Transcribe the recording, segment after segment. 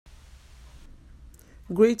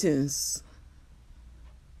Greetings.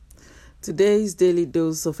 Today's daily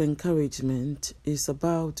dose of encouragement is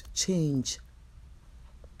about change.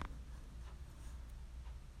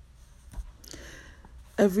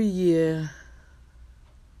 Every year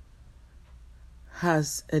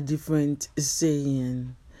has a different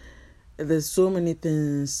saying. There's so many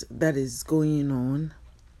things that is going on,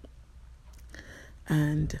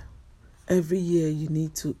 and every year you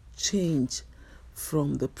need to change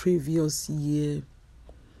from the previous year.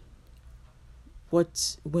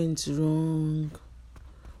 What went wrong,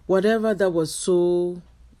 whatever that was so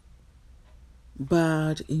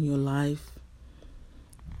bad in your life,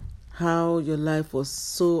 how your life was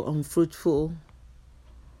so unfruitful,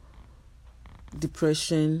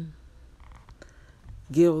 depression,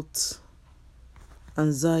 guilt,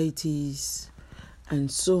 anxieties,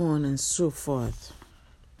 and so on and so forth.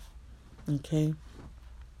 Okay?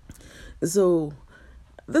 So,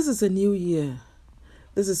 this is a new year.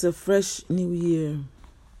 This is a fresh new year.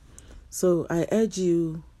 So I urge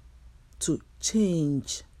you to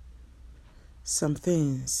change some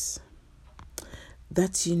things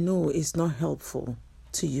that you know is not helpful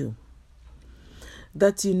to you,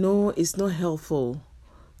 that you know is not helpful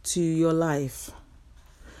to your life,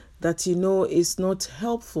 that you know is not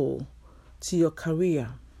helpful to your career,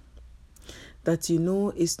 that you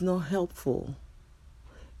know is not helpful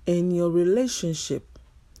in your relationship,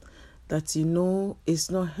 that you know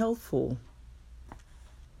is not helpful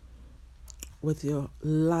with your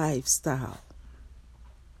lifestyle.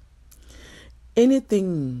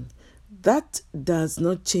 Anything that does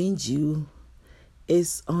not change you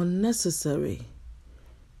is unnecessary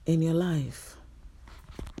in your life.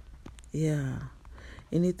 Yeah.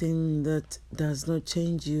 Anything that does not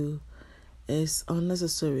change you is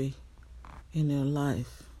unnecessary in your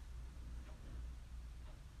life.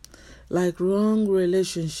 Like wrong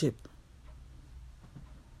relationship.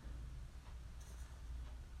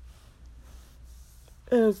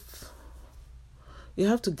 If you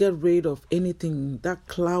have to get rid of anything that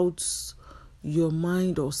clouds your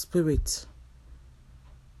mind or spirit,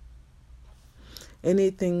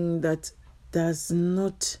 anything that does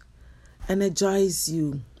not energize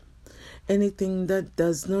you, anything that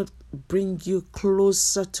does not bring you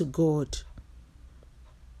closer to God.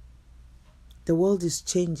 The world is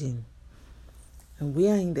changing, and we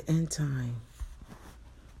are in the end time.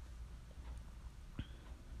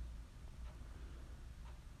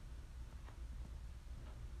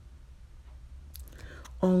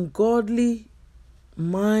 Ungodly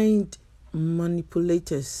mind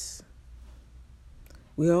manipulators.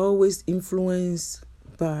 We are always influenced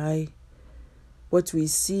by what we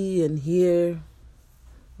see and hear,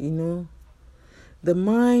 The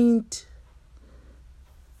mind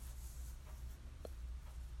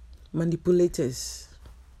manipulators.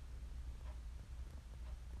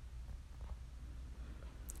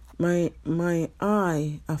 My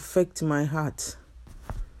eye affect my heart.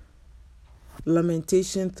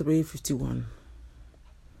 Lamentation 3:51.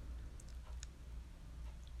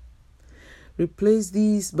 Replace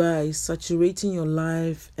these by saturating your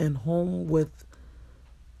life and home with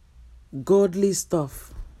godly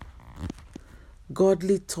stuff,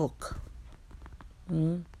 godly talk.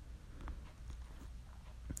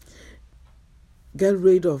 Get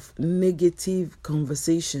rid of negative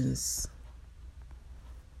conversations,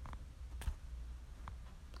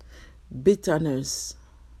 bitterness.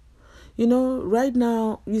 Right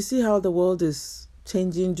now, you see how the world is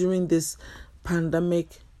changing during this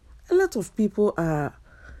pandemic. A lot of people are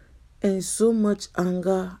in so much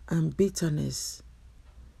anger and bitterness.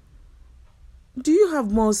 Do you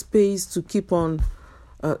have more space to keep on,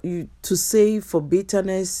 to save for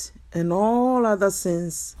bitterness and all other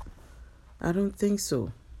sins? I don't think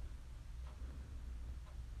so.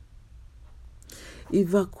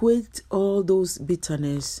 Evacuate all those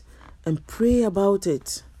bitterness and pray about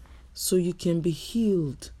it so you can be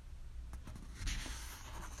healed.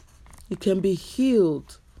 You can be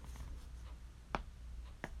healed.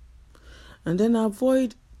 And then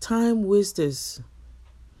avoid time wasters.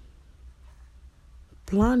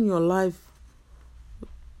 Plan your life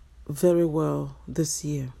very well this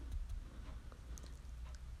year,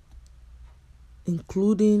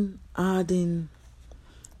 including adding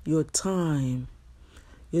your time,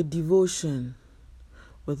 your devotion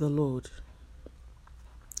with the Lord.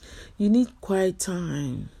 You need quiet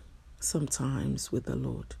time sometimes with the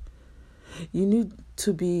Lord. You need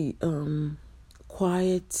to be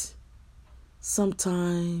quiet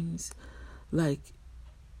sometimes, like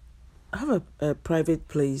have a private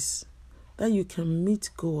place that you can meet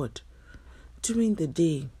God during the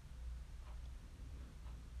day.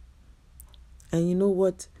 And you know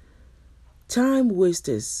what? Time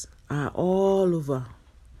wasters are all over.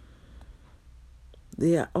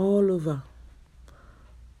 They are all over.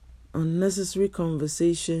 Unnecessary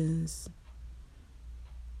conversations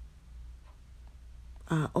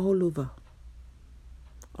are all over.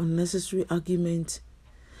 Unnecessary argument,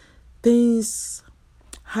 things,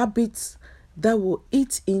 habits that will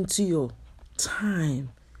eat into your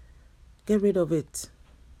time. Get rid of it.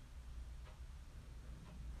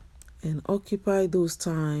 And occupy those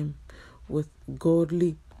time with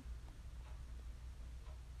godly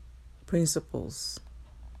principles.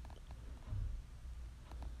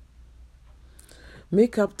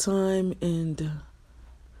 Make up time and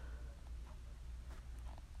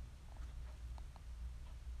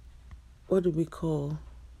what do we call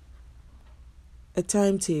a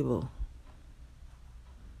timetable,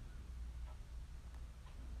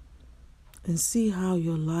 and see how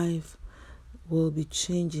your life will be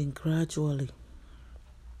changing gradually.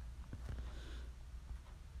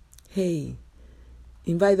 Hey,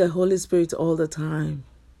 invite the Holy Spirit all the time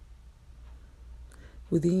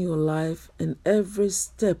within your life and every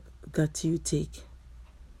step that you take.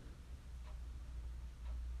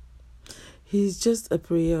 He's just a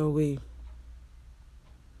prayer away.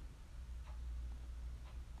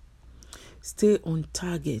 Stay on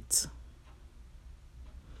target.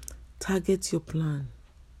 Target your plan.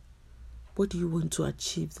 What do you want to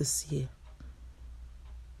achieve this year?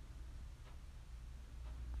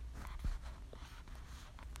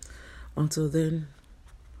 Until then,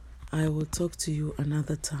 I will talk to you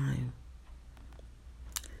another time.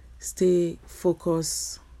 Stay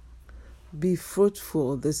focused. Be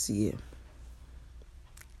fruitful this year.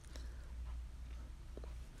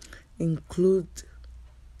 Include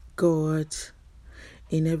God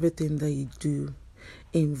in everything that you do.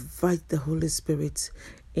 Invite the Holy Spirit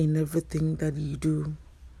in everything that you do.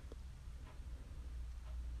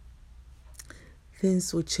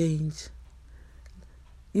 Things will change.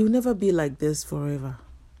 You'll never be like this forever.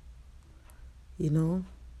 You'll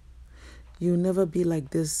never be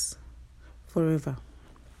like this forever.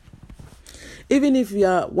 Even if you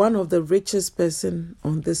are one of the richest person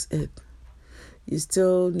on this earth, you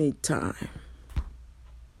still need time.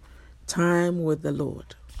 Time with the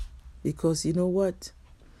Lord. Because you know what?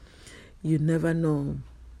 You never know.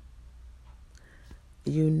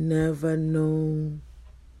 You never know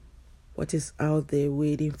what is out there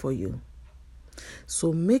waiting for you.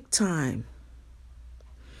 So make time.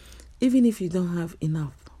 Even if you don't have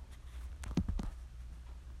enough.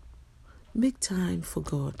 Make time for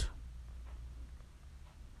God.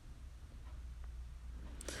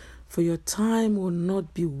 For your time will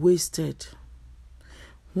not be wasted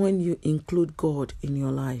when you include God in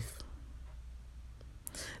your life.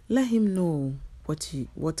 Let Him know what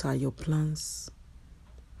are your plans.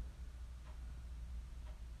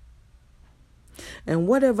 And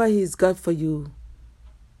whatever He's got for you,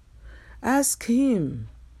 ask Him.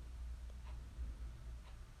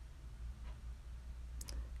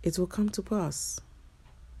 It will come to pass.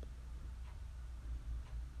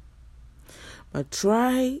 But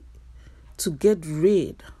try to get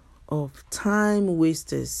rid of time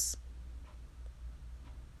wasters.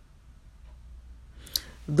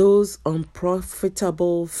 Those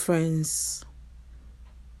unprofitable friends.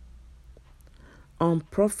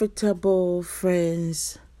 Unprofitable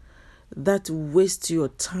friends that waste your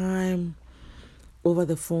time over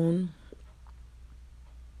the phone.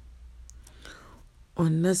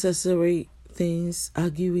 Unnecessary things,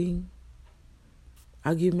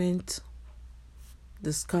 argument,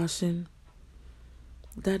 discussion.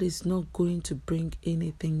 That is not going to bring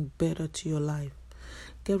anything better to your life.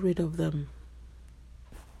 Get rid of them.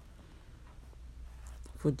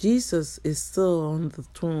 For Jesus is still on the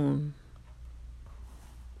throne.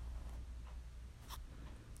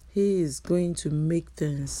 He is going to make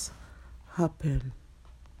things happen.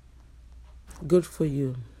 Good for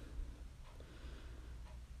you.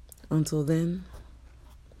 Until then,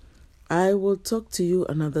 I will talk to you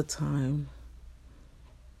another time.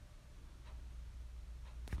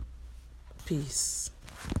 Peace.